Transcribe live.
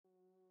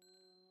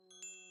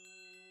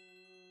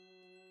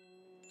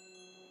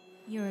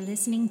You're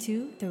listening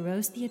to the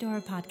Rose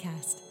Theodora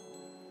podcast.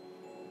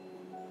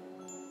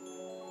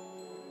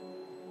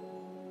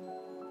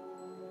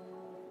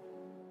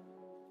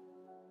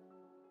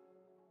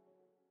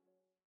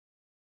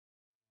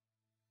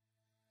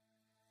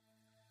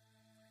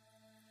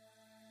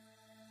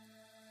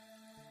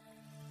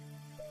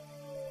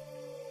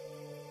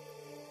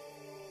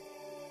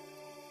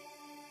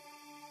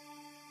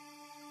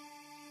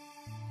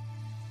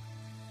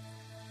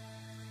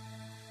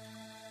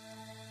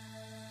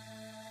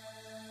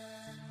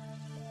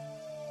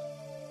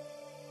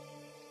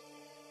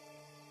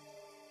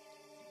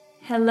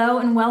 Hello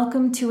and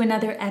welcome to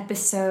another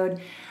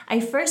episode. I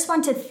first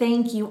want to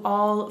thank you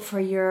all for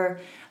your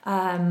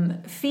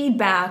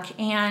feedback,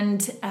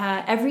 and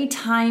every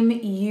time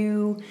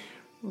you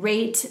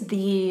rate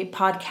the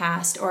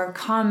podcast or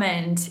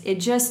comment,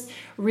 it just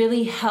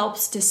really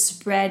helps to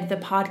spread the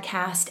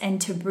podcast and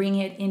to bring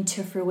it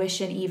into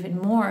fruition even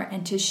more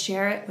and to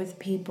share it with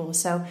people.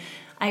 So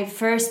I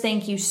first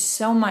thank you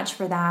so much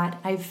for that.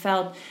 I've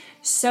felt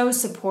so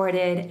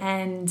supported,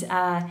 and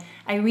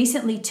I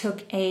recently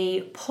took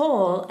a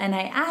poll and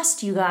I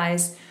asked you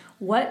guys,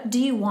 what do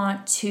you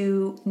want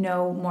to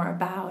know more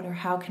about, or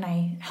how can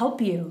I help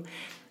you?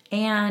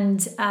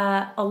 And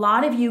a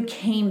lot of you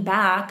came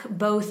back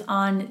both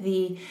on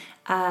the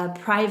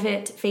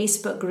private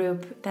Facebook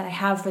group that I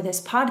have for this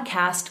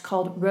podcast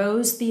called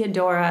Rose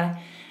Theodora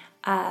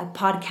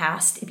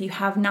podcast. If you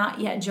have not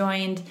yet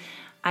joined,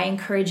 I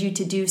encourage you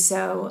to do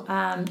so.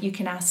 You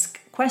can ask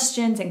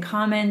questions and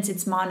comments.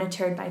 It's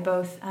monitored by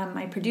both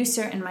my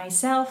producer and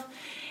myself.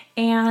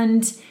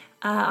 And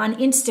on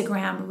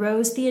Instagram,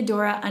 Rose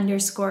Theodora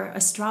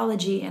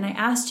 _astrology. And I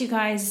asked you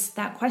guys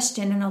that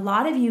question, and a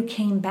lot of you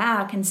came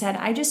back and said,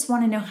 I just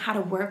want to know how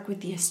to work with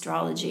the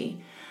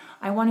astrology.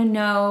 I want to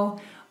know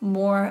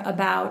more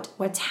about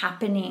what's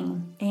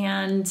happening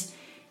and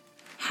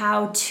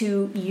how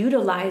to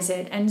utilize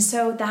it. And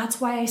so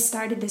that's why I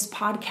started this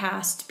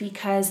podcast,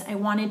 because I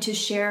wanted to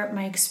share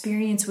my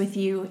experience with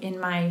you in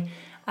my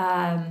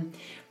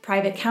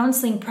private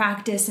counseling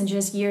practice and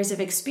just years of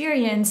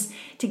experience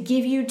to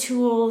give you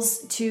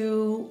tools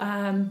to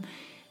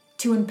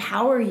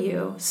empower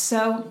you.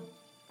 So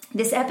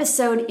this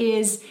episode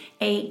is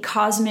a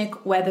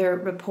cosmic weather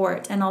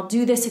report, and I'll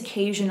do this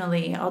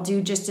occasionally. I'll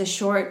do just a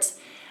short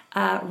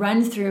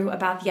run through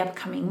about the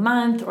upcoming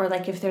month, or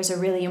like if there's a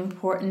really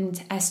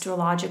important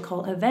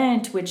astrological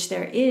event, which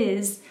there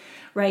is.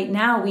 Right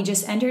now, we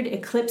just entered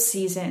eclipse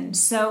season.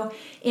 So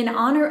in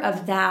honor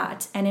of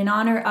that, and in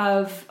honor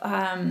of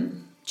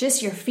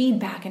just your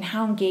feedback and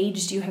how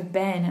engaged you have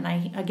been, and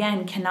I,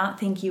 again, cannot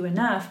thank you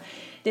enough,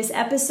 this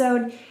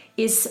episode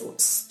is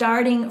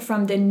starting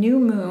from the new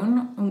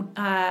moon,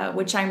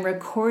 which I'm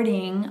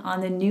recording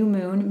on the new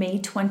moon, May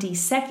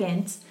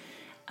 22nd.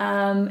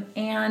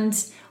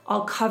 And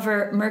I'll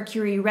cover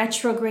Mercury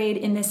retrograde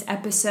in this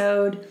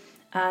episode,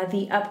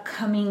 the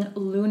upcoming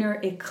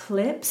lunar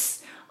eclipse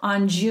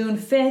on June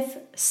 5th,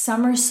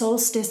 summer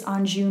solstice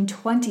on June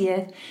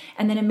 20th,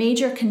 and then a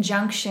major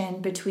conjunction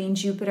between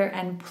Jupiter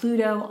and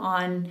Pluto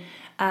on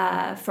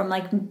from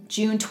like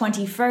June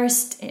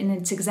 21st, and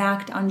it's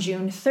exact on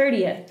June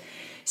 30th.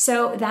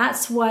 So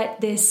that's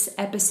what this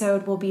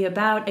episode will be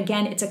about.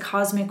 Again, it's a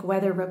cosmic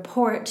weather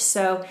report,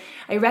 so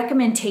I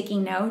recommend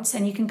taking notes,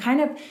 and you can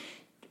kind of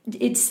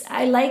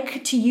I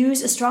like to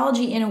use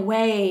astrology in a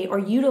way, or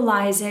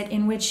utilize it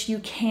in which you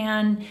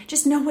can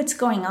just know what's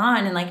going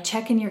on and like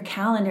check in your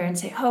calendar and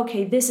say, oh,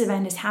 okay, this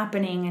event is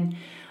happening,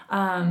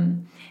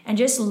 and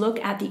just look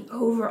at the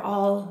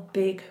overall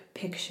big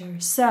picture.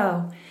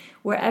 So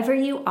wherever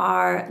you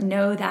are,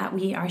 know that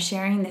we are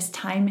sharing this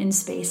time and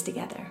space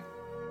together.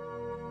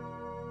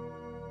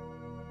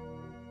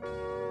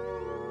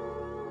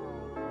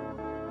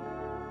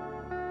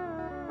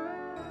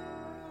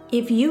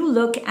 If you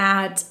look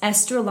at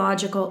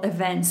astrological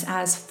events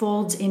as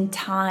folds in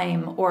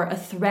time, or a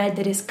thread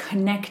that is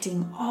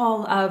connecting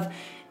all of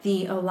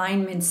the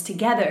alignments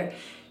together,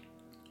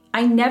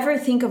 I never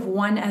think of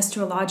one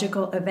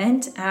astrological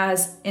event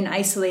as an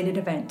isolated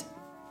event.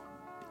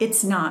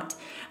 It's not.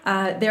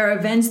 There are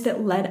events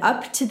that led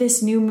up to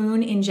this new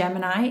moon in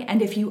Gemini,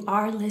 and if you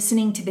are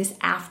listening to this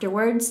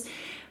afterwards,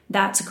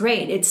 that's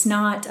great. It's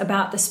not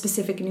about the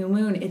specific new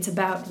moon. It's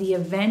about the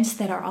events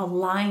that are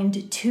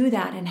aligned to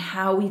that and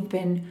how we've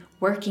been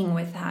working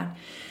with that.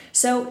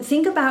 So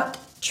think about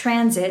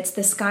transits,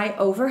 the sky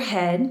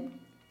overhead,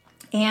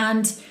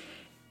 and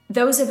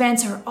those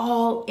events are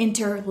all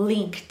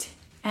interlinked.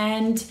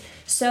 And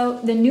so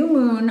the new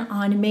moon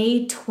on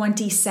May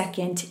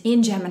 22nd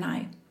in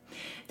Gemini,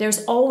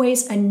 there's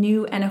always a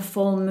new and a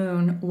full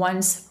moon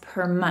once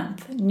per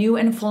month. New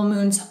and full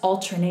moons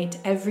alternate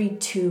every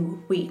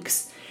 2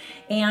 weeks,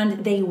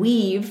 and they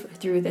weave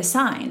through the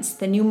signs.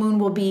 The new moon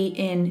will be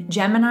in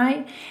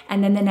Gemini,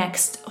 and then the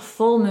next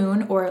full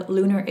moon, or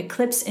lunar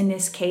eclipse in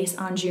this case,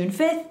 on June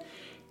 5th,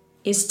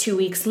 is 2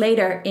 weeks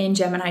later in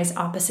Gemini's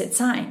opposite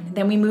sign.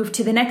 Then we move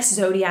to the next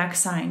zodiac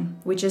sign,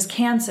 which is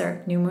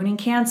Cancer, new moon in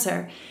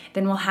Cancer.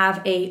 Then we'll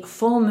have a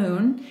full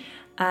moon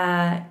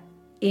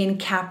in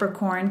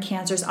Capricorn,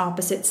 Cancer's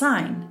opposite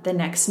sign. The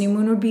next new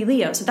moon would be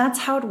Leo. So that's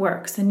how it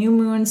works. The new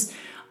moons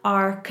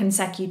are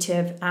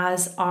consecutive,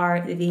 as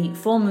are the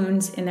full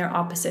moons in their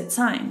opposite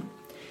sign.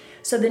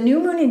 So the new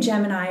moon in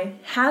Gemini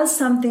has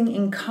something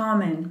in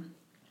common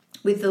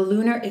with the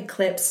lunar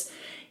eclipse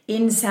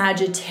in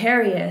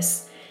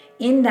Sagittarius,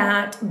 in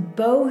that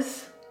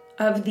both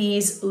of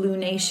these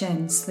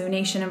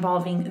lunation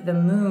involving the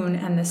moon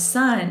and the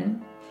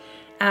sun,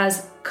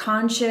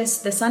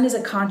 the sun is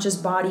a conscious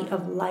body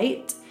of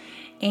light,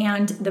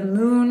 and the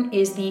moon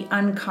is the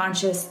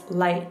unconscious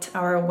light,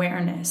 our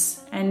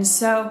awareness. And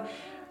so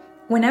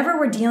whenever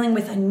we're dealing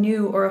with a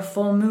new or a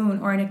full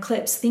moon or an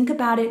eclipse, think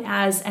about it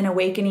as an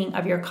awakening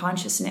of your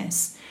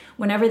consciousness.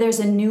 Whenever there's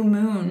a new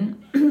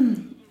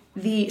moon,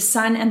 the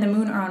sun and the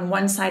moon are on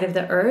one side of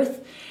the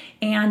earth,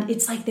 and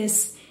it's like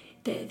this,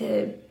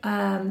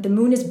 the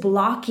moon is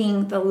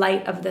blocking the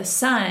light of the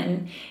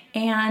sun,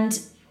 and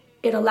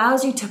it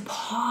allows you to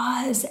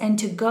pause and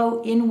to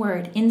go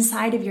inward,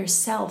 inside of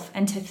yourself,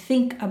 and to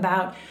think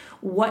about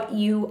what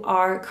you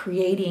are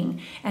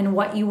creating and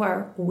what you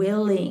are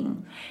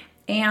willing.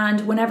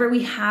 And whenever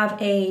we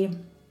have a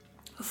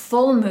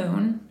full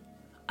moon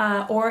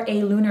or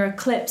a lunar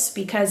eclipse,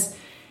 because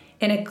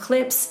an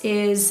eclipse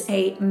is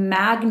a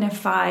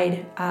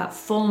magnified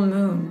full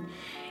moon.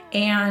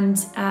 And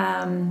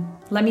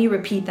let me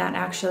repeat that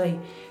actually.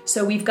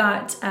 So we've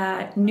got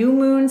new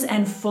moons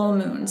and full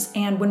moons.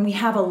 And when we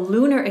have a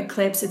lunar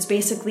eclipse, it's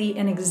basically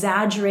an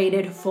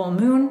exaggerated full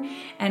moon.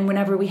 And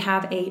whenever we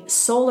have a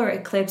solar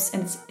eclipse,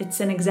 it's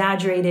an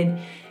exaggerated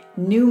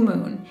new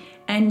moon.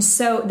 And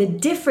so the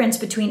difference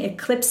between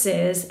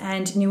eclipses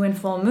and new and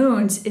full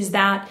moons is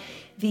that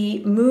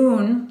the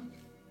moon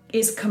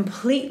is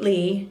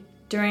completely,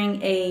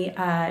 during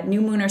a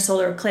new moon or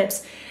solar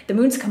eclipse, the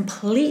moon's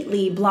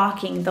completely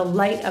blocking the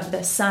light of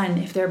the sun.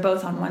 If they're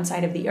both on one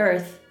side of the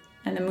earth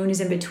and the moon is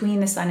in between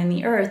the sun and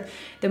the earth,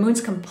 the moon's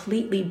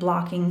completely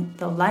blocking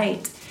the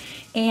light.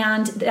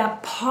 And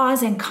that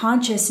pause and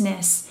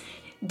consciousness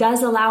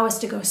does allow us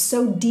to go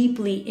so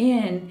deeply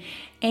in.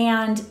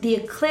 And the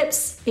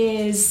eclipse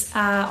is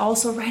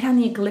also right on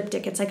the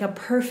ecliptic. It's like a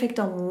perfect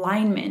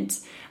alignment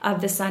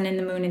of the sun and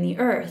the moon and the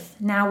earth.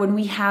 Now, when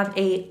we have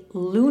a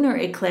lunar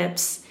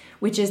eclipse,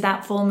 which is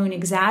that full moon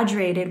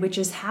exaggerated, which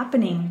is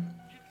happening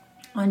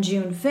on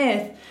June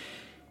 5th,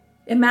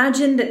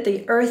 imagine that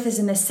the earth is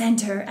in the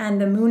center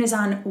and the moon is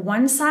on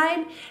one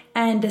side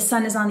and the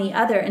sun is on the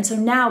other. And so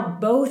now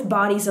both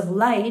bodies of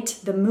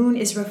light, the moon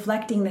is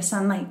reflecting the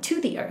sunlight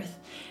to the earth.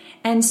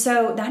 And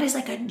so that is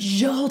like a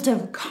jolt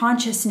of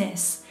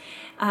consciousness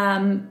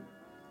in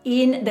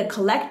the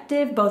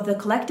collective, both the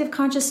collective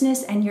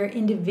consciousness and your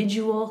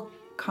individual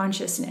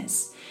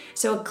consciousness.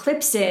 So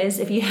eclipses,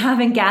 if you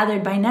haven't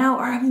gathered by now,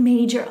 are a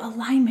major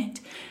alignment.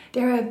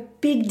 They're a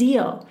big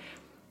deal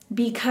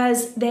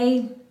because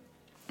they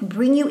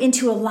bring you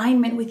into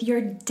alignment with your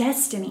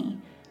destiny.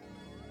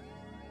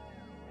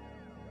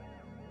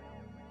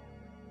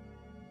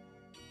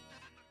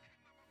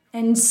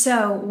 And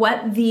so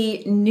what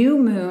the new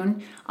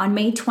moon on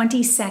May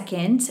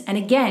 22nd, and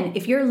again,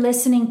 if you're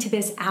listening to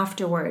this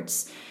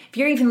afterwards, if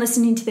you're even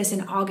listening to this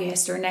in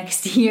August or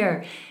next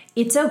year,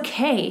 it's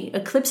okay.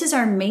 Eclipses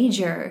are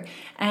major,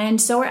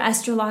 and so are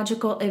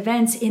astrological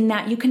events, in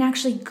that you can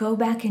actually go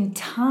back in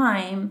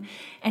time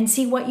and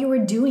see what you were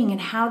doing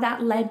and how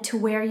that led to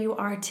where you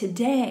are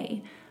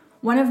today.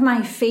 One of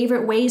my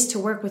favorite ways to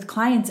work with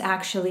clients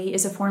actually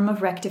is a form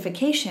of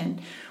rectification.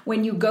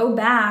 When you go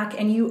back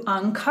and you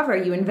uncover,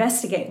 you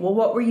investigate, well,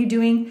 what were you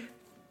doing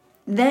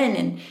then?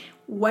 And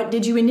what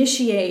did you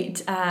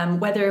initiate?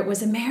 Whether it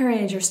was a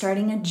marriage or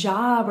starting a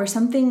job or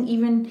something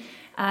even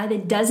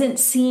that doesn't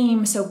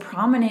seem so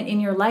prominent in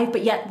your life,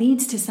 but yet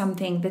leads to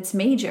something that's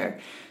major.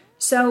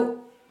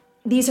 So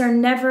these are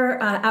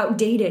never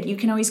outdated. You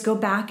can always go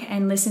back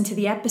and listen to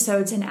the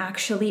episodes and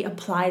actually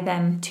apply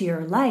them to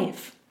your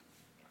life.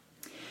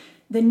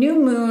 The new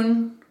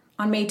moon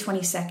on May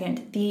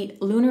 22nd, the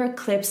lunar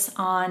eclipse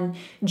on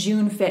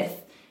June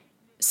 5th,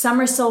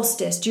 summer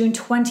solstice, June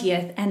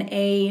 20th, and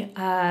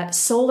a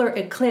solar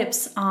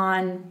eclipse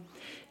on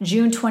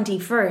June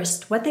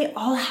 21st, what they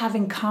all have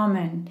in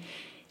common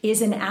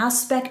is an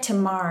aspect to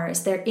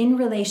Mars. They're in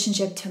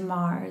relationship to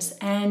Mars.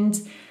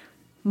 And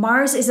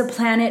Mars is a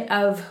planet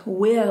of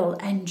will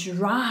and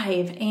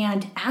drive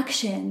and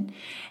action.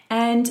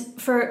 And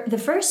for the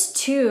first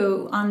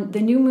two, on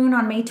the new moon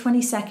on May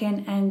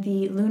 22nd and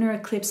the lunar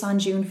eclipse on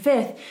June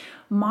 5th,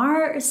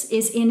 Mars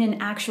is in an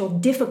actual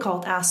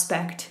difficult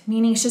aspect,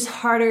 meaning it's just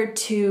harder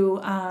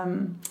to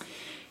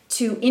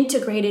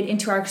integrate it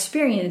into our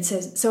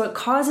experiences. So it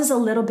causes a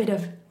little bit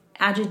of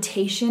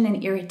agitation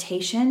and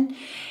irritation.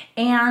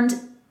 And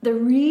the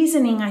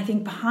reasoning, I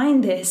think,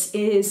 behind this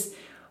is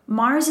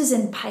Mars is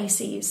in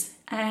Pisces,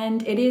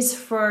 and it is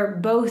for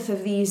both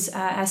of these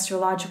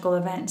astrological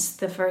events,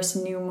 the first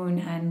new moon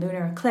and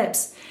lunar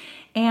eclipse.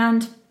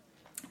 And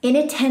in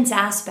a tense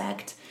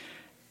aspect,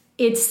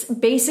 it's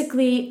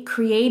basically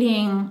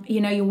creating,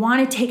 you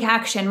want to take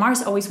action.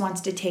 Mars always wants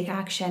to take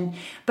action,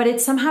 but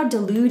it's somehow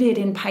diluted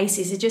in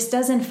Pisces. It just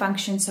doesn't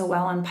function so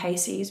well in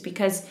Pisces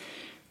because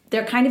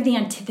they're kind of the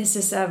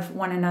antithesis of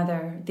one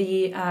another.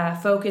 The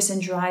focus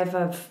and drive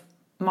of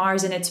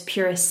Mars in its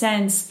purest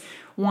sense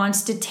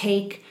wants to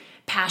take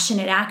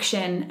passionate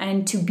action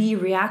and to be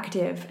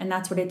reactive, and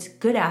that's what it's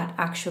good at,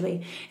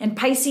 actually. And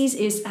Pisces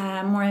is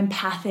more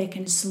empathic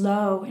and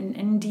slow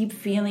and deep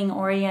feeling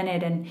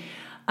oriented.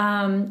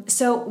 And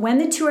so when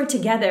the two are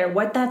together,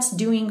 what that's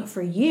doing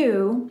for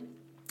you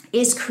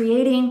is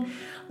creating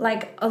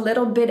like a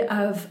little bit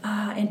of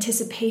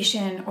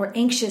anticipation or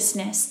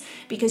anxiousness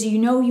because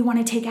you want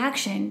to take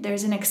action.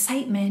 There's an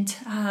excitement,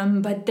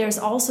 but there's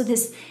also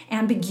this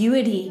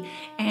ambiguity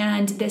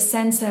and this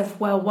sense of,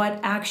 well, what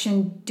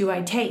action do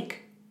I take?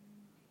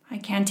 I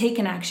can't take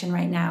an action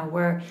right now.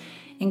 We're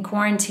in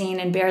quarantine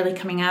and barely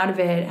coming out of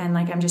it, and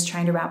like I'm just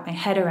trying to wrap my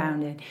head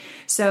around it.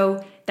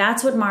 So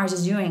that's what Mars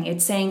is doing.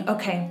 It's saying,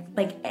 okay,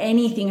 like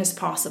anything is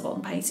possible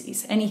in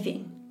Pisces,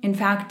 anything. In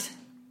fact,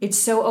 it's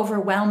so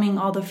overwhelming,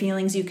 all the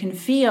feelings you can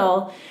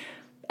feel,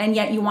 and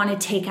yet you want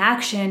to take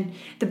action.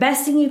 The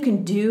best thing you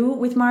can do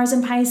with Mars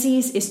and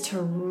Pisces is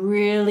to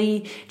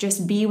really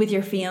just be with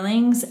your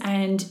feelings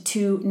and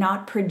to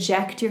not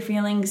project your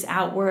feelings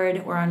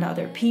outward or onto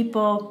other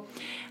people,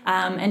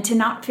 and to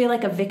not feel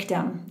like a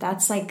victim.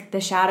 That's like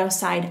the shadow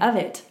side of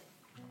it.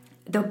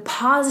 The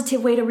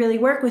positive way to really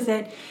work with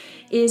it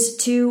is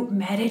to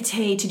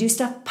meditate, to do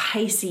stuff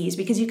Pisces,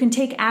 because you can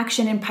take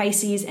action in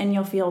Pisces and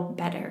you'll feel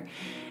better.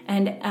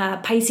 And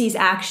Pisces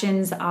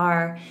actions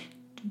are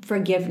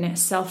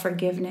forgiveness,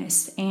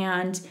 self-forgiveness,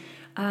 and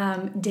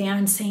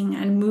dancing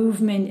and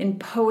movement and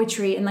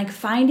poetry and like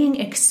finding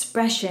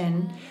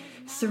expression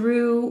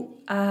through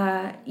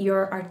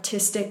your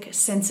artistic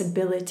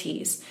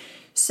sensibilities.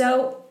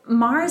 So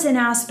Mars in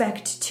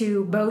aspect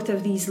to both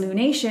of these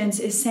lunations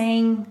is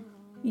saying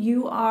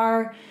you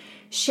are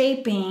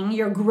shaping,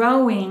 you're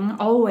growing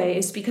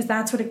always, because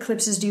that's what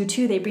eclipses do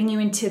too. They bring you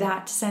into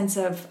that sense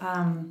of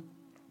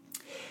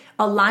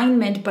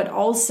alignment, but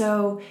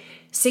also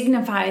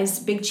signifies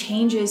big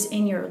changes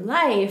in your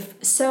life.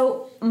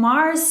 So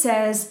Mars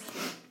says,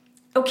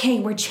 okay,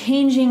 we're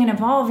changing and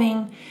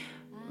evolving,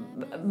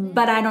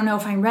 but I don't know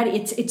if I'm ready.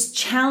 It's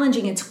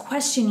challenging, it's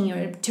questioning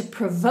you, to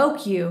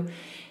provoke you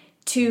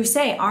to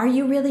say, are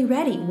you really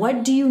ready?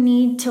 What do you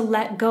need to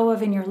let go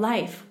of in your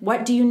life?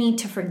 What do you need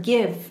to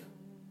forgive?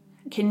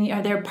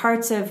 Are there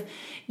parts of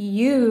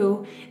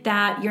you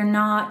that you're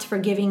not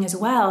forgiving as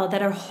well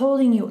that are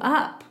holding you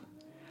up?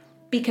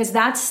 Because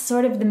that's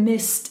sort of the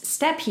missed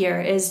step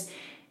here, is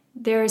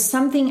there's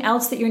something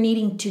else that you're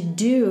needing to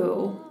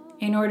do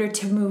in order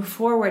to move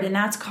forward, and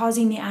that's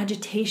causing the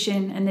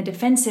agitation and the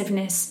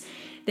defensiveness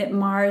that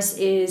Mars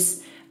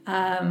is,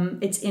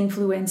 its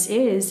influence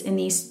is in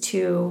these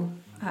two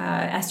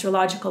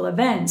astrological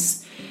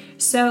events.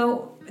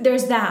 So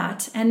there's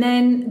that. And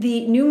then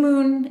the new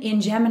moon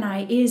in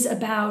Gemini is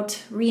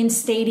about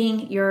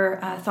reinstating your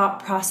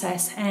thought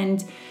process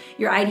and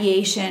your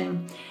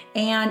ideation.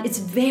 And it's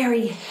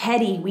very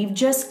heady. We've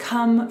just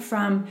come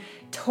from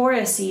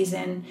Taurus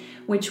season,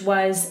 which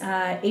was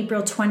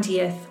April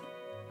 20th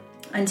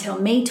until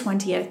May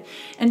 20th.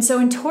 And so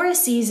in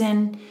Taurus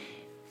season,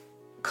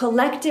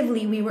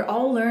 collectively, we were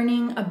all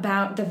learning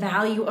about the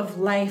value of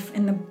life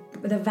and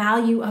the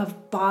value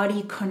of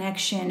body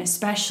connection,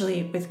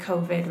 especially with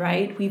COVID,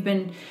 right? We've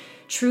been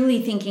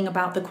truly thinking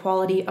about the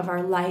quality of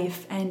our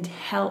life and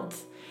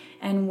health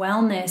and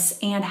wellness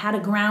and how to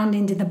ground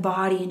into the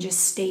body and just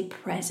stay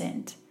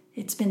present.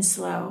 It's been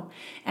slow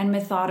and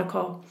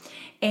methodical.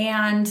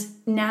 And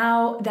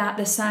now that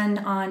the sun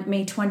on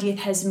May 20th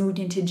has moved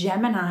into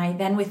Gemini,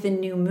 then with the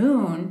new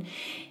moon,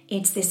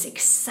 it's this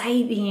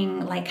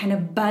exciting, like kind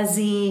of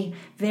buzzy,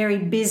 very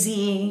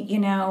busy,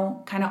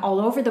 kind of all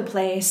over the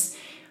place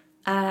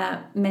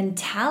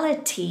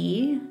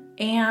mentality.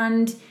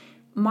 And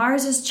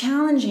Mars is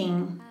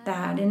challenging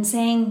that and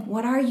saying,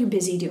 what are you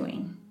busy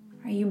doing?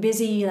 Are you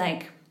busy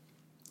like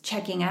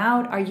checking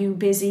out? Are you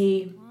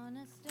busy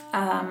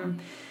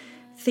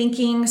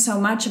thinking so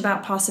much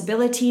about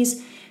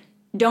possibilities?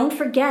 Don't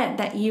forget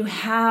that you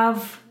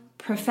have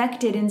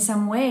perfected in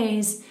some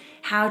ways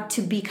how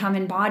to become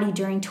embodied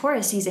during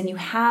Taurus season. You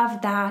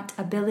have that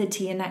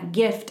ability and that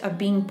gift of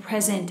being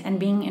present and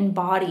being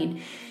embodied.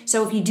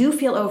 So if you do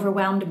feel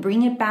overwhelmed,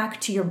 bring it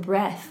back to your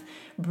breath.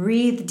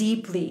 Breathe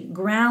deeply,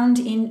 ground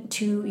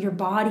into your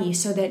body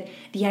so that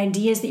the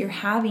ideas that you're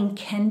having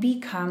can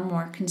become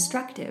more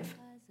constructive.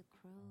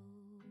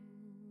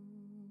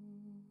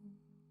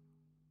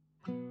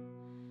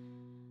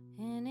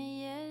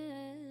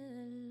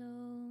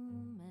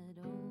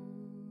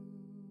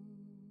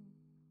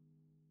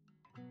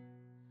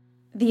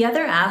 The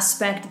other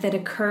aspect that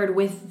occurred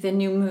with the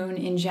new moon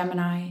in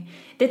Gemini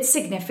that's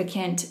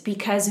significant,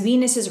 because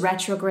Venus is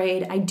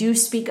retrograde. I do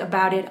speak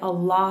about it a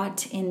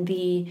lot in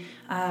the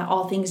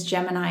All Things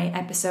Gemini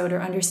episode,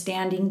 or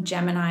Understanding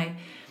Gemini,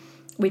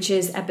 which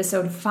is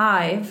episode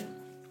 5.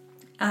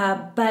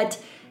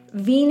 But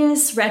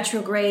Venus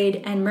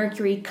retrograde and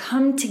Mercury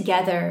come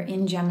together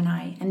in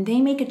Gemini, and they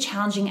make a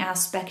challenging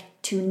aspect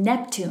to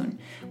Neptune,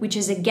 which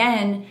is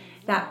again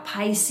that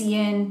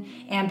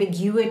Piscean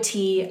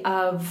ambiguity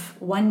of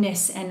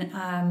oneness and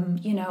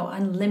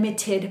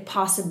unlimited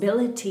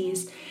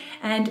possibilities.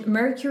 And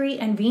Mercury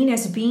and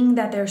Venus, being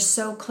that they're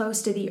so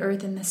close to the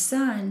Earth and the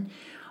Sun,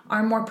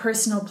 are more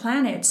personal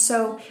planets.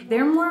 So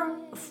they're more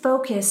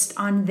focused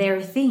on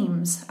their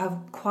themes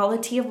of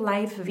quality of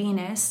life,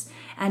 Venus,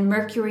 and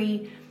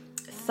Mercury,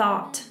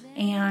 thought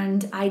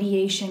and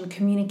ideation,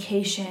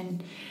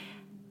 communication.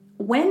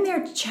 When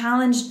they're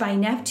challenged by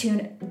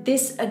Neptune,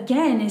 this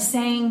again is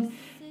saying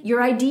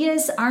your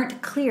ideas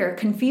aren't clear.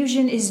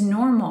 Confusion is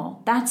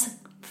normal. That's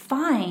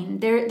fine.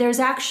 There's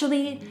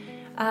actually,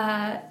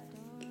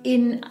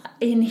 in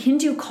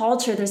Hindu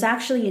culture, there's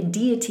actually a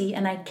deity,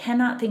 and I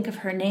cannot think of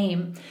her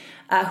name,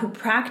 who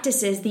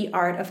practices the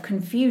art of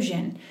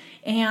confusion.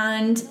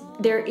 And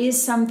there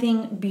is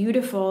something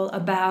beautiful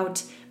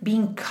about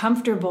being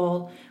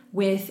comfortable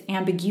with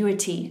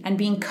ambiguity and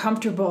being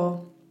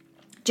comfortable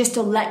just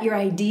to let your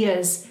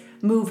ideas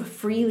move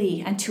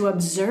freely and to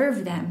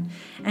observe them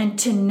and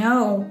to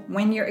know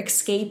when you're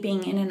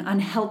escaping in an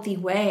unhealthy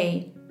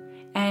way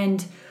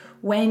and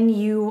when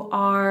you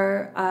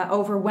are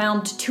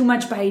overwhelmed too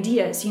much by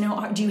ideas.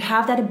 Do you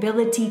have that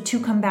ability to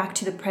come back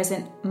to the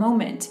present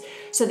moment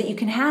so that you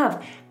can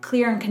have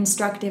clear and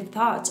constructive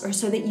thoughts, or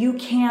so that you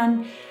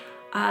can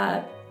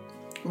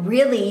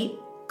really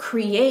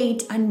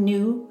create a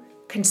new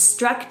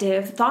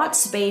constructive thought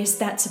space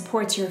that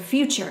supports your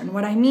future? And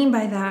what I mean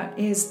by that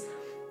is,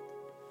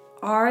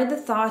 are the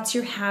thoughts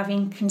you're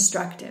having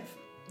constructive?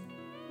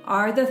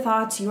 Are the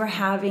thoughts you are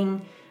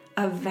having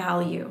of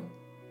value?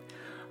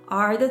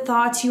 Are the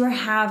thoughts you are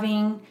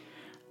having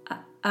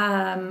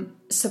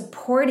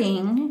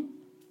supporting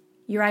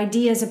your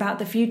ideas about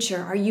the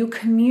future? Are you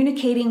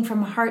communicating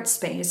from a heart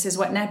space, is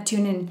what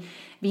Neptune and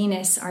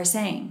Venus are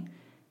saying.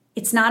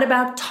 It's not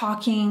about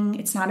talking.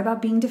 It's not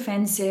about being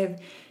defensive.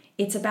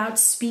 It's about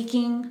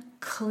speaking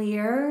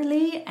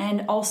clearly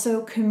and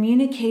also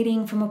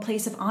communicating from a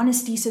place of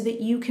honesty so that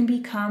you can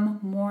become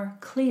more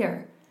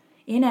clear.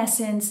 In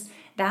essence,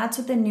 that's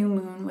what the new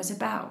moon was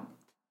about.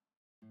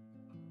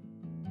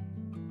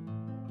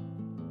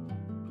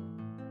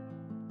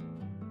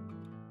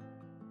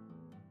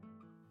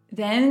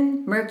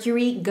 Then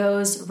Mercury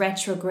goes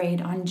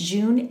retrograde on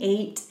June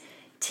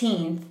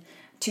 18th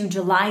to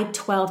July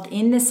 12th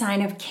in the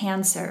sign of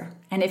Cancer.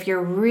 And if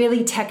you're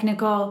really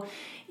technical,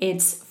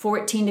 it's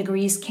 14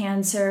 degrees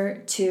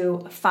Cancer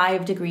to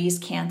 5 degrees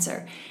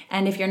Cancer.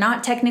 And if you're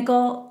not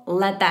technical,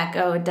 let that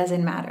go. It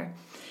doesn't matter.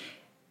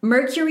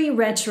 Mercury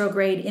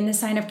retrograde in the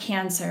sign of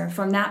Cancer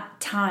from that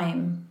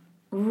time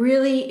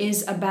really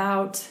is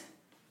about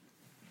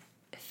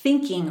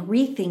thinking,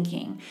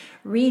 rethinking,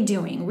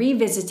 redoing,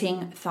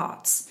 revisiting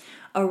thoughts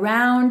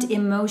around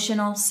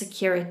emotional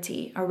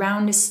security,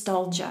 around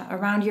nostalgia,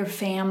 around your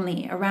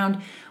family,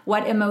 around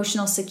what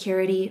emotional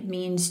security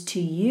means to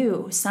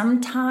you.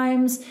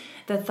 Sometimes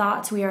the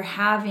thoughts we are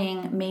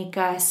having make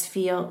us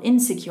feel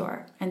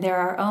insecure, and they're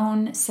our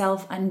own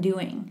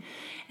self-undoing.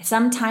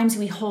 Sometimes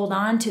we hold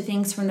on to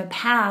things from the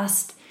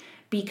past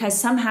because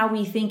somehow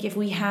we think if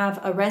we have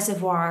a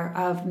reservoir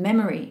of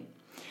memory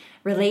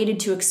related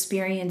to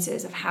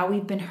experiences of how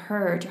we've been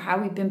hurt or how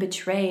we've been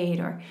betrayed,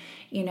 or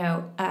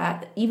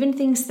even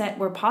things that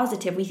were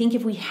positive. We think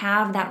if we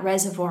have that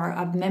reservoir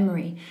of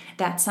memory,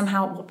 that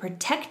somehow it will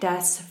protect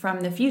us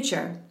from the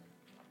future.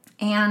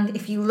 And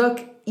if you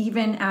look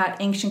even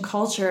at ancient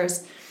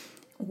cultures,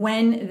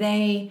 when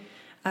they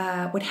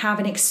would have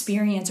an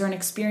experience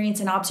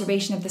an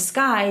observation of the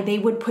sky, they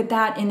would put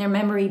that in their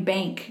memory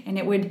bank, and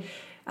they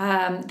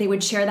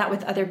would share that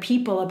with other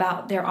people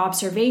about their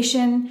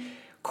observation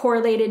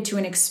correlated to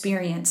an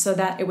experience, so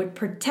that it would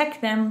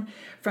protect them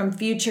from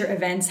future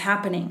events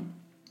happening.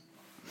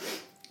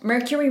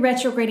 Mercury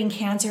retrograding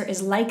Cancer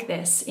is like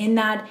this, in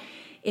that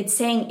it's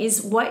saying,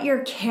 is what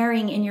you're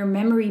carrying in your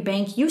memory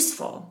bank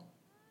useful?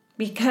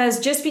 Because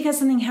just because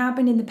something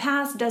happened in the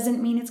past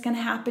doesn't mean it's going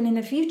to happen in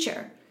the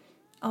future.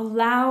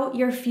 Allow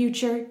your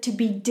future to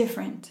be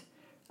different.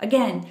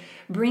 Again,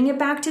 bring it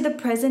back to the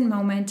present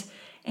moment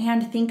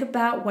and think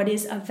about what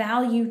is of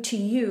value to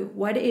you,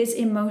 what is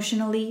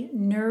emotionally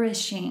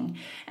nourishing.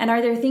 And are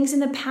there things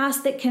in the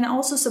past that can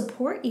also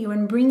support you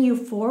and bring you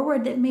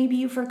forward that maybe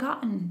you've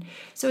forgotten?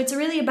 So it's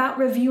really about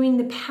reviewing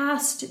the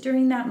past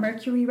during that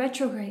Mercury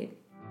retrograde.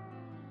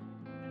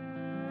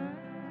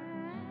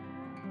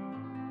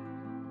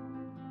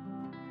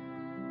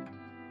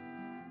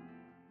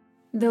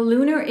 The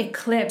lunar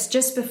eclipse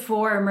just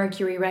before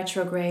Mercury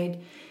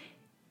retrograde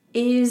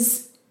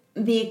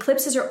the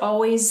eclipses are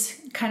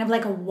always kind of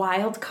like a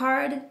wild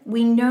card.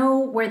 We know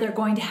where they're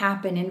going to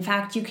happen. In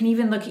fact, you can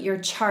even look at your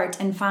chart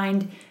and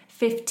find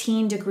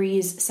 15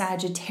 degrees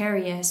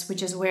Sagittarius,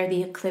 which is where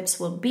the eclipse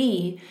will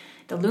be,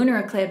 the lunar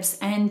eclipse,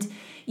 and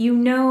you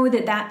know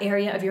that that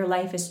area of your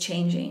life is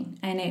changing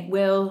and it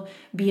will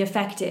be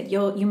affected.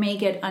 You may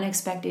get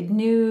unexpected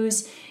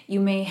news. You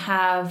may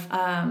have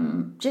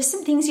just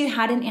some things you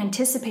hadn't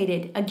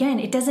anticipated. Again,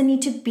 it doesn't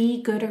need to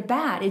be good or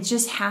bad. It's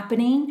just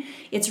happening.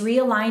 It's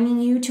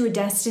realigning you to a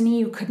destiny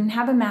you couldn't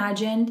have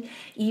imagined,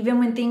 even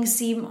when things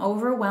seem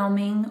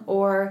overwhelming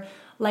or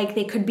like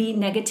they could be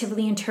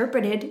negatively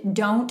interpreted.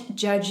 Don't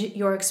judge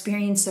your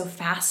experience so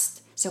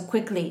fast, so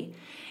quickly.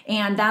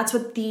 And that's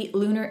what the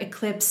lunar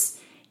eclipse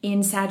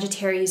in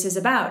Sagittarius is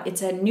about.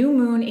 It's a new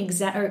moon,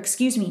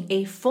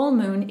 a full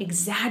moon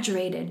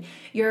exaggerated.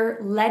 You're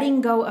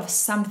letting go of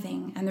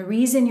something. And the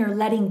reason you're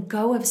letting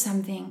go of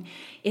something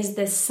is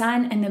the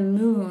sun and the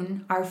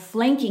moon are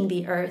flanking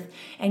the earth,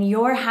 and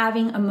you're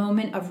having a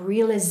moment of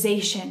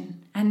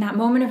realization. And that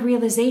moment of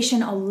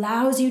realization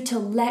allows you to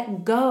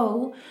let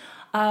go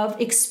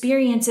of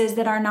experiences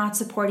that are not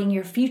supporting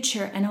your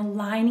future and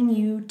aligning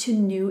you to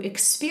new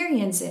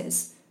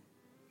experiences.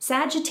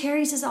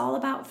 Sagittarius is all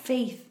about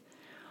faith,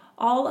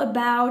 all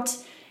about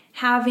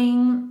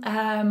having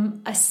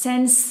a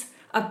sense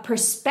of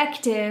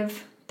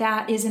perspective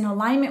that is in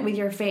alignment with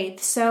your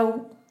faith.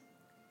 So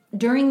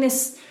during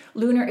this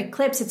lunar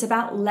eclipse, it's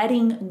about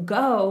letting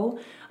go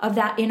of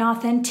that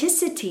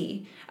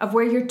inauthenticity of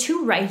where you're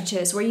too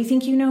righteous, where you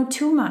think you know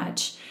too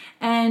much,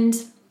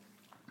 and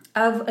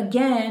of,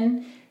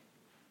 again,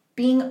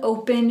 being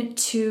open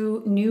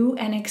to new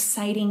and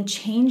exciting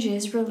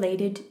changes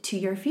related to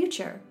your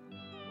future.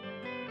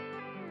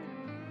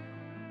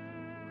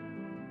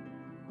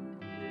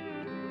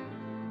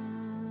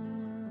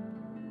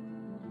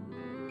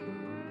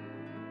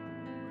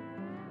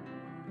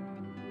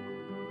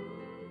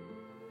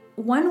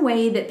 One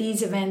way that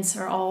these events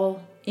are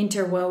all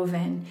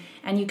interwoven,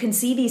 and you can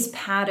see these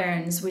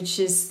patterns, which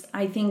is,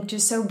 I think,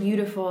 just so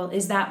beautiful,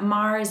 is that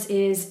Mars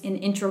is an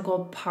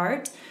integral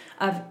part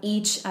of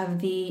each of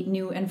the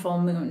new and full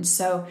moons.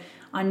 So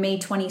on May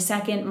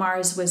 22nd,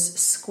 Mars was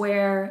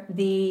square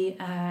the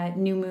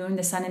new moon,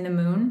 the sun and the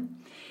moon.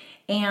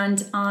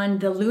 And on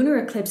the lunar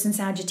eclipse in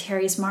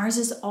Sagittarius, Mars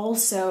is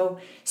also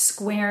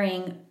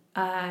squaring.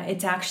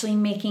 It's actually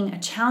making a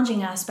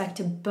challenging aspect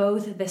to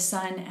both the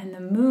sun and the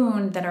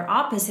moon that are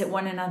opposite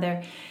one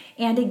another.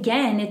 And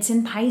again, it's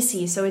in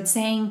Pisces. So it's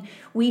saying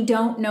we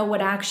don't know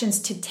what actions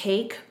to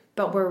take,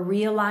 but we're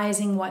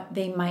realizing what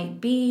they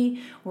might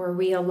be. We're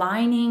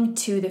realigning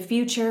to the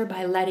future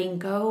by letting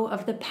go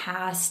of the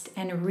past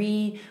and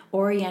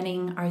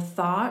reorienting our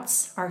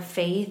thoughts, our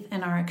faith,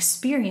 and our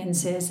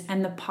experiences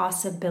and the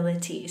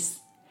possibilities.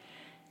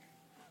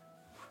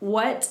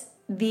 What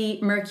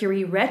the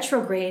Mercury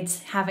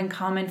retrogrades have in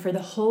common for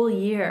the whole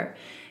year.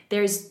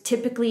 There's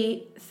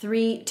typically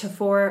 3 to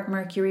 4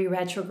 Mercury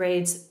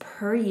retrogrades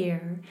per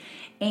year.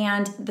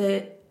 And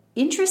the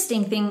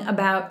interesting thing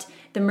about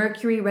the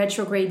Mercury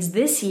retrogrades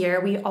this year,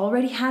 we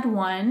already had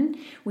one.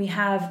 We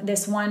have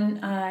this one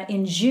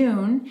in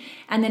June,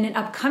 and then an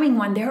upcoming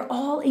one. They're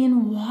all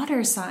in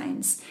water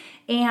signs.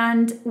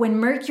 And when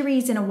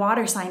Mercury's in a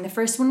water sign, the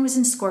first one was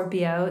in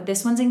Scorpio,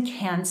 this one's in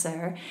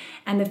Cancer,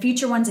 and the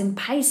future one's in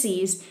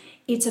Pisces.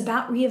 It's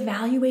about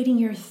reevaluating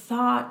your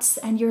thoughts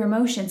and your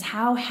emotions.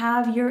 How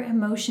have your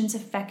emotions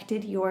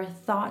affected your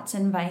thoughts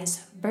and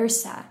vice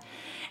versa?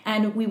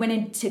 And we went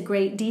into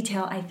great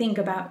detail, I think,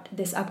 about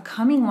this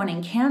upcoming one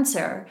in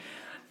Cancer.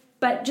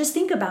 But just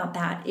think about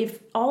that. If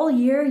all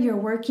year you're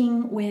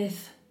working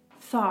with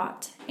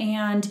thought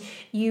and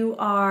you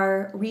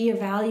are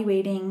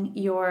reevaluating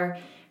your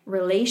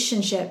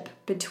relationship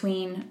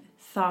between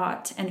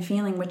thought and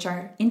feeling, which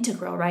are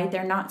integral, right?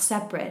 They're not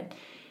separate.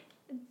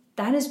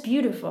 That is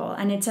beautiful,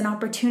 and it's an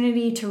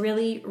opportunity to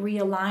really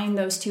realign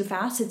those two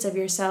facets of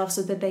yourself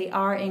so that they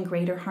are in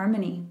greater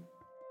harmony.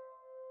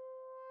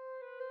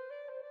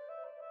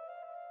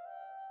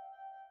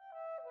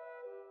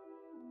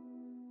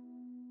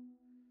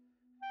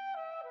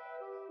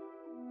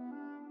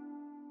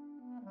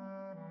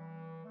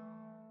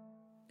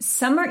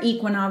 Summer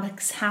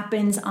equinox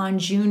happens on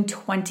June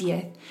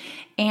 20th,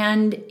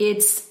 and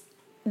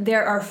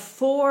there are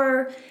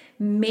 4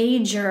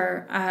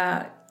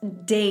 major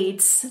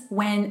dates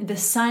when the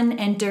sun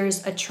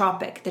enters a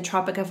tropic, the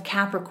Tropic of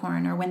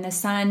Capricorn, or when the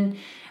sun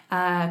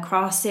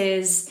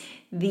crosses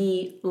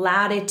the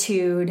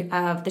latitude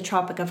of the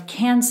Tropic of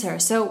Cancer.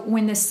 So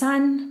when the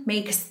sun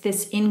makes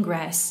this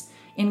ingress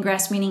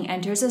meaning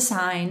enters a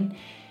sign,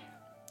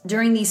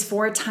 during these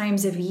 4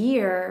 times of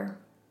year,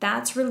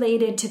 that's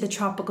related to the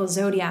tropical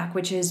zodiac,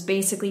 which is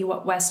basically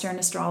what Western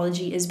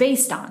astrology is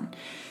based on.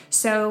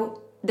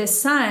 So the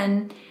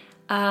sun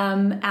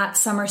at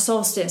summer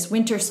solstice,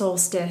 winter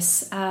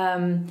solstice,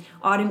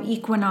 autumn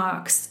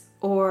equinox,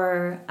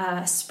 or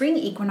spring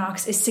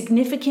equinox is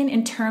significant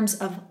in terms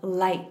of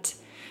light,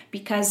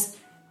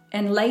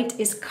 and light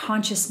is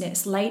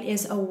consciousness, light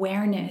is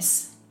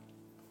awareness.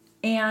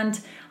 And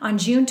on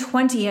June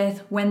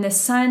 20th, when the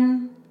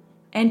sun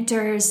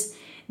enters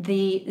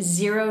the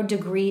 0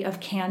 degree of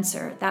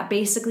Cancer, that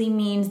basically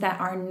means that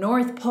our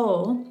North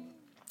Pole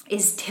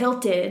is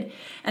tilted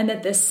and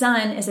that the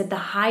sun is at the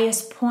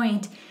highest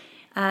point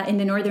in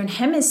the northern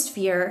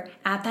hemisphere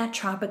at that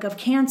Tropic of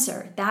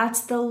Cancer.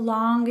 That's the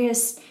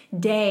longest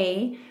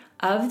day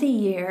of the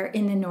year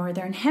in the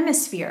northern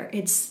hemisphere.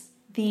 It's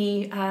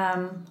the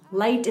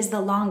light is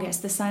the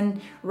longest. The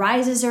sun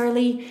rises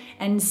early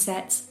and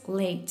sets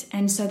late.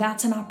 And so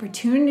that's an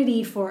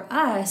opportunity for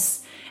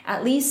us,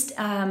 at least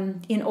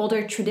in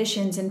older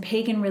traditions and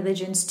pagan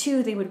religions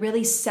too, they would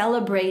really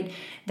celebrate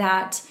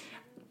that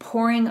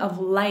pouring of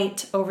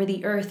light over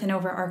the earth and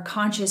over our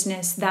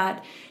consciousness,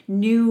 that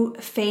new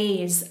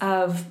phase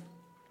of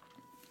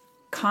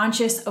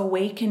conscious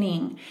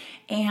awakening.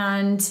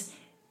 And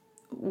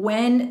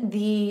when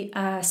the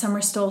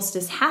summer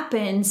solstice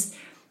happens,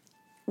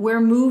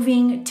 we're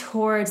moving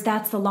towards,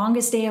 that's the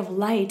longest day of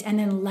light, and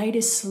then light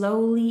is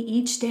slowly,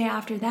 each day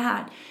after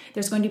that,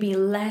 there's going to be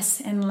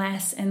less and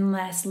less and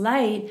less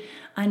light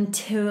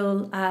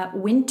until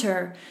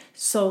winter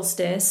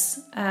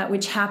solstice,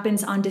 which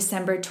happens on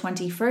December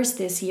 21st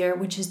this year,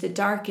 which is the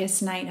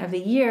darkest night of the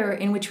year,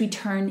 in which we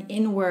turn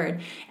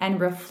inward and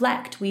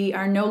reflect. We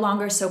are no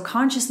longer so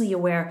consciously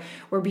aware,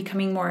 we're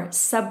becoming more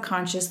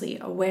subconsciously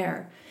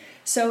aware.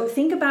 So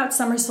think about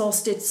summer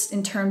solstice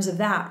in terms of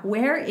that.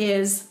 Where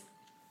is,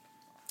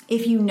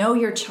 if you know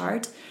your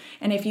chart,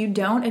 and if you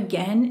don't,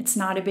 again, it's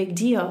not a big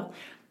deal.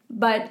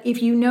 But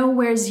if you know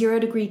where 0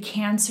 degree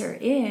Cancer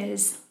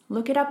is,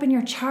 look it up in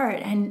your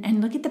chart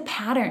and look at the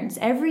patterns.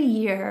 Every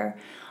year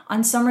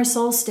on summer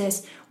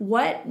solstice,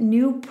 what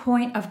new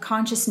point of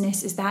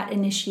consciousness is that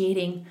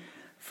initiating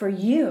for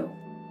you?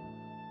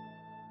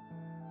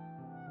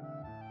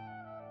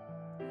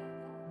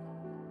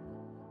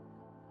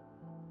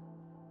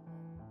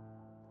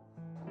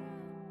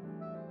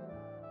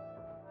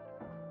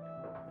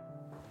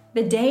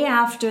 The day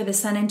after the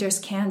sun enters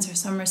Cancer,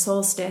 summer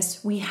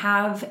solstice, we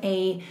have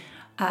a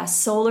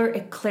solar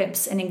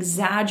eclipse, an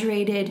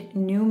exaggerated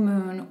new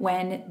moon,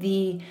 when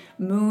the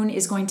moon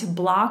is going to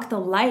block the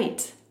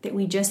light that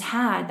we just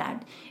had,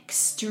 that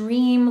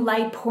extreme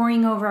light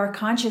pouring over our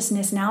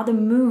consciousness. Now the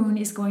moon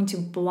is going to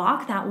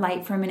block that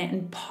light for a minute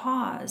and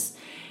pause.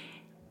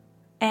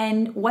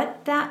 And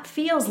what that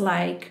feels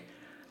like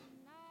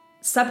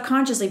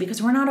subconsciously,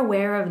 because we're not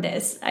aware of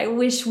this, I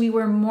wish we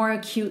were more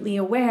acutely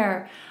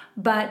aware.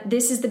 But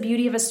this is the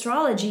beauty of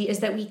astrology, is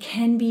that we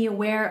can be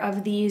aware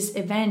of these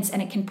events, and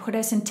it can put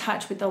us in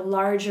touch with the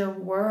larger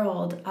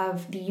world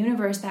of the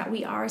universe that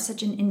we are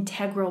such an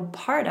integral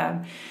part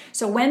of.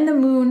 So when the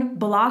moon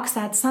blocks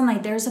that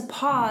sunlight, there's a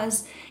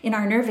pause in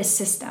our nervous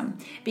system,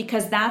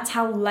 because that's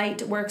how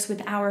light works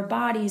with our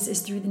bodies,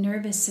 is through the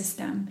nervous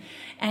system.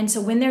 And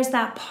so when there's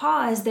that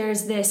pause,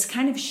 there's this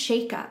kind of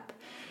shakeup.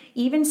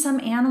 Even some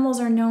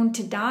animals are known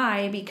to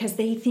die because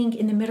they think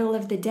in the middle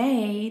of the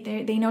day,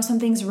 they know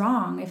something's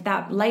wrong. If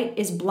that light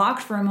is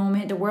blocked for a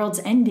moment, the world's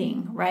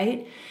ending,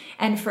 right?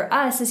 And for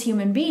us as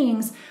human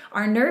beings,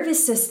 our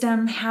nervous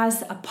system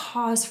has a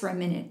pause for a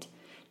minute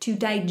to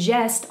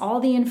digest all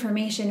the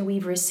information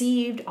we've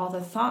received, all the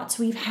thoughts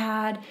we've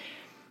had.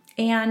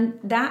 And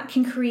that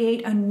can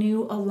create a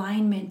new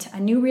alignment, a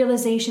new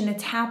realization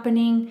that's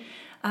happening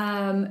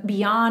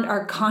beyond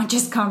our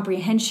conscious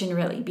comprehension,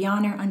 really,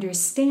 beyond our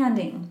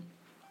understanding.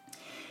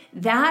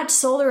 That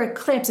solar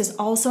eclipse is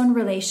also in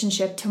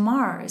relationship to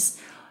Mars.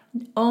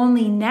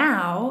 Only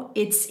now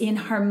it's in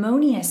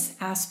harmonious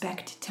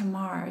aspect to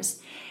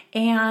Mars.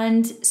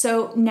 And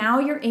so now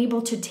you're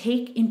able to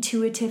take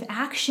intuitive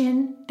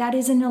action that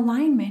is in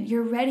alignment.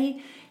 You're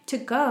ready to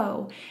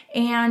go,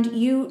 and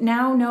you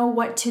now know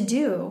what to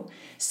do.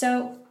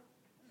 So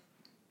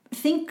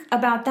think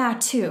about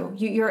that too.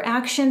 Your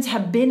actions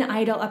have been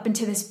idle up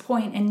until this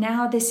point, and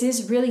now this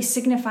is really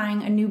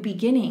signifying a new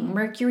beginning.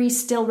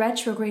 Mercury's still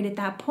retrograde at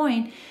that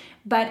point,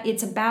 but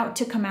it's about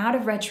to come out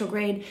of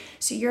retrograde.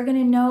 So you're going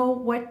to know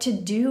what to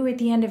do at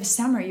the end of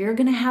summer. You're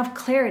going to have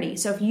clarity.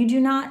 So if you do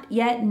not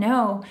yet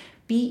know,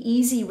 be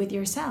easy with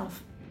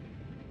yourself.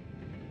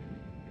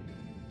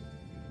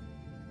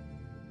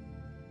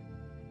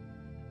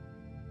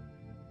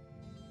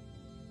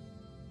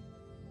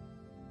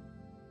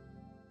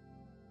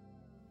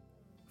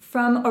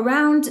 From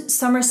around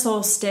summer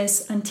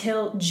solstice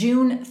until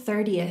June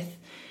 30th,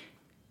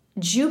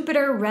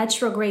 Jupiter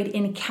retrograde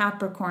in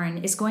Capricorn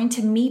is going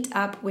to meet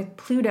up with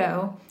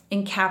Pluto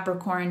in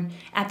Capricorn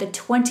at the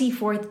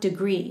 24th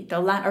degree. The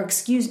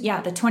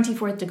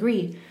 24th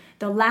degree.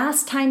 The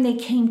last time they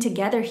came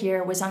together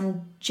here was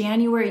on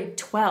January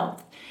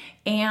 12th.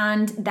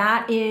 And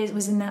that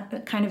was in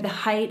the kind of the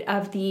height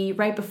of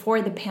right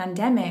before the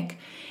pandemic.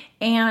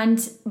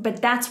 But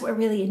that's what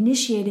really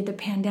initiated the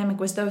pandemic,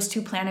 was those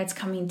two planets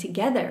coming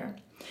together.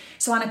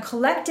 So on a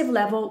collective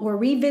level, we're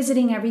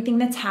revisiting everything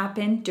that's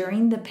happened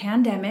during the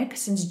pandemic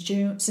since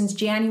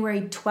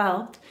January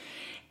 12th.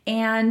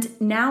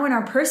 And now in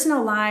our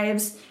personal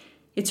lives,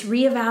 it's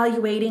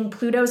reevaluating.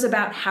 Pluto's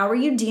about how are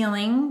you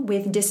dealing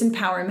with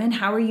disempowerment?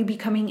 How are you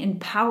becoming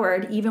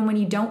empowered even when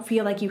you don't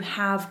feel like you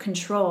have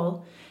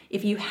control?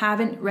 If you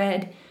haven't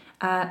read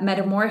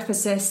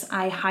metamorphosis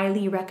I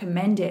highly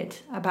recommended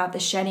about the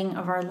shedding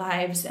of our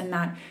lives and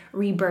that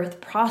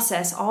rebirth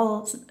process,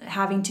 all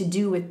having to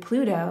do with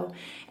Pluto.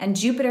 And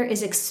Jupiter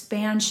is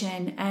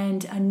expansion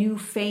and a new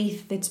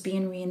faith that's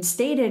being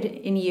reinstated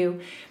in you.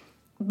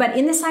 But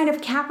in the sign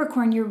of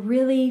Capricorn, you're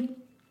really,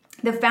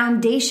 the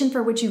foundation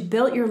for which you've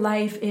built your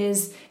life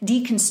is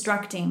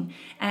deconstructing,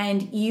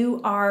 and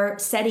you are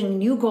setting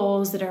new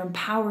goals that are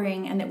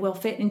empowering and that will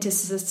fit into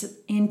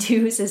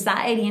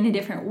society in a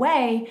different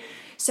way.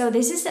 So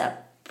this is a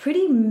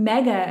pretty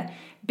mega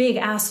big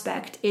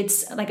aspect.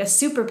 It's like a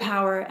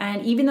superpower.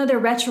 And even though they're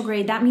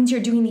retrograde, that means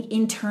you're doing the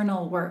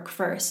internal work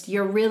first.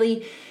 You're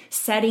really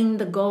setting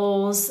the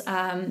goals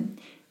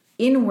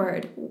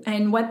inward.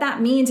 And what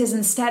that means is,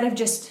 instead of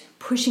just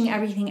pushing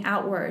everything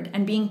outward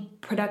and being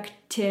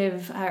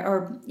productive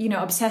or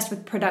obsessed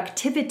with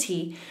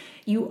productivity,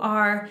 you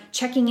are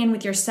checking in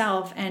with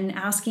yourself and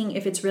asking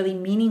if it's really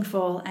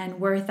meaningful and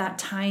worth that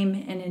time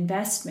and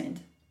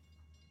investment.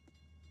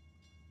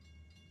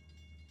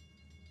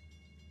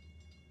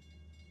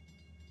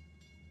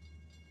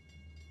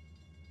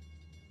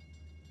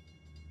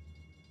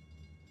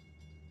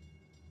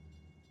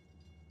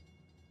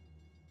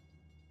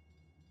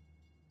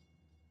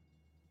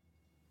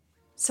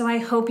 So I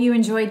hope you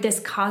enjoyed this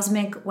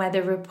cosmic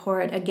weather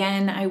report.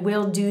 Again, I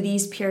will do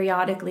these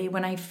periodically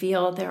when I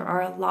feel there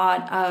are a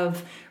lot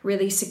of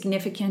really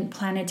significant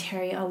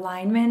planetary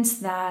alignments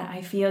that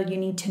I feel you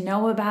need to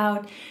know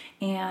about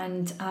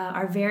and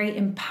are very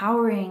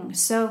empowering.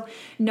 So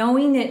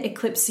knowing that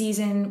eclipse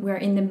season, we're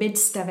in the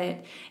midst of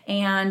it,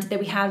 and that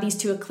we have these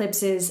two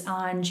eclipses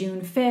on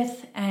June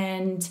 5th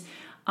and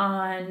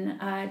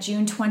on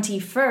June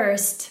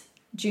 21st.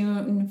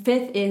 June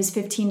 5th is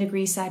 15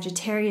 degrees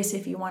Sagittarius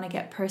if you want to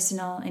get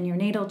personal in your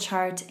natal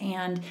chart,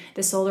 and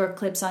the solar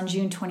eclipse on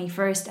June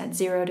 21st at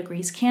 0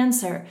 degrees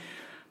Cancer.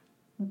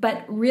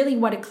 But really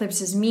what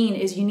eclipses mean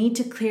is you need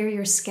to clear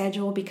your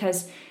schedule,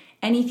 because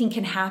anything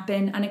can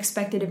happen,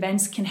 unexpected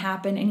events can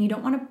happen, and you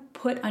don't want to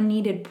put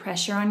unneeded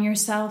pressure on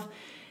yourself.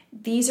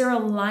 These are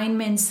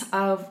alignments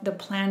of the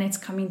planets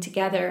coming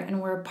together,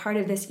 and we're a part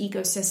of this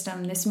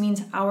ecosystem. This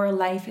means our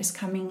life is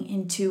coming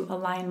into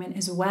alignment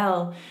as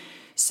well.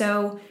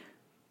 So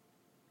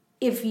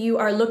if you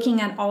are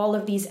looking at all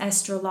of these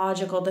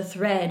astrological, the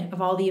thread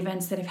of all the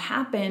events that have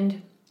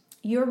happened,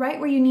 you're right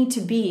where you need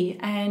to be.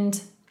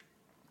 And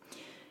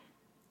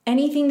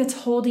anything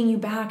that's holding you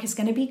back is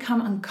going to become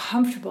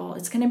uncomfortable.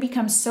 It's going to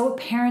become so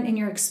apparent in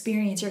your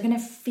experience. You're going to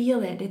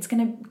feel it. It's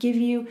going to give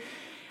you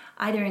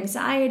either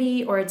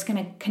anxiety, or it's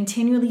going to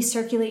continually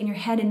circulate in your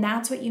head. And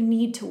that's what you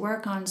need to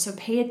work on. So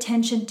pay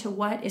attention to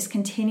what is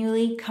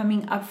continually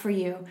coming up for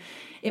you.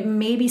 It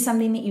may be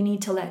something that you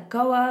need to let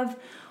go of,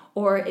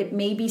 or it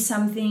may be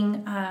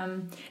something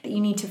that you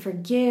need to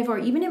forgive or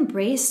even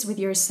embrace with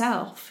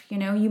yourself.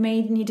 You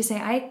may need to say,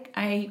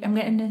 I'm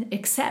going to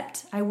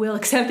accept. I will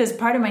accept as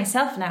part of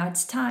myself now.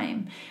 It's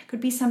time.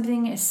 Could be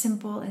something as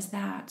simple as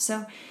that.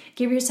 So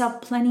give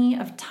yourself plenty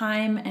of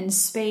time and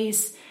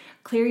space.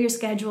 Clear your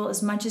schedule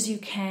as much as you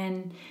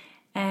can.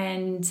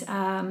 And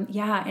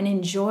and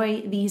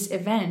enjoy these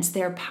events.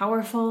 They're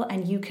powerful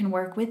and you can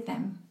work with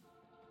them.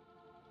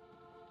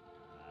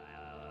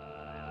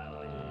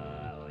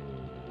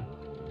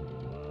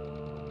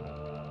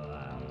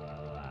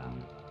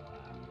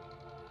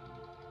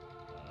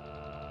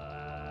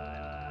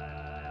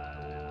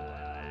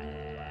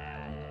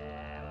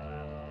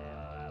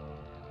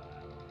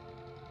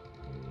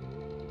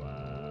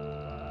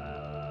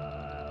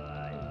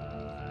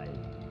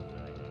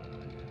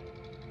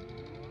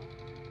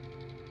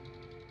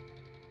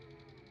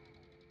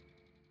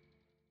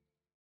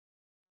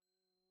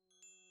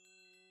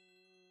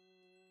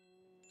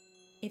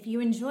 If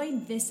you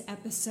enjoyed this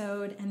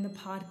episode and the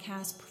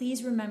podcast,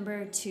 please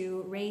remember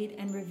to rate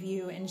and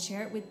review and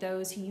share it with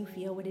those who you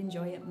feel would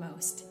enjoy it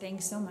most.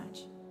 Thanks so much.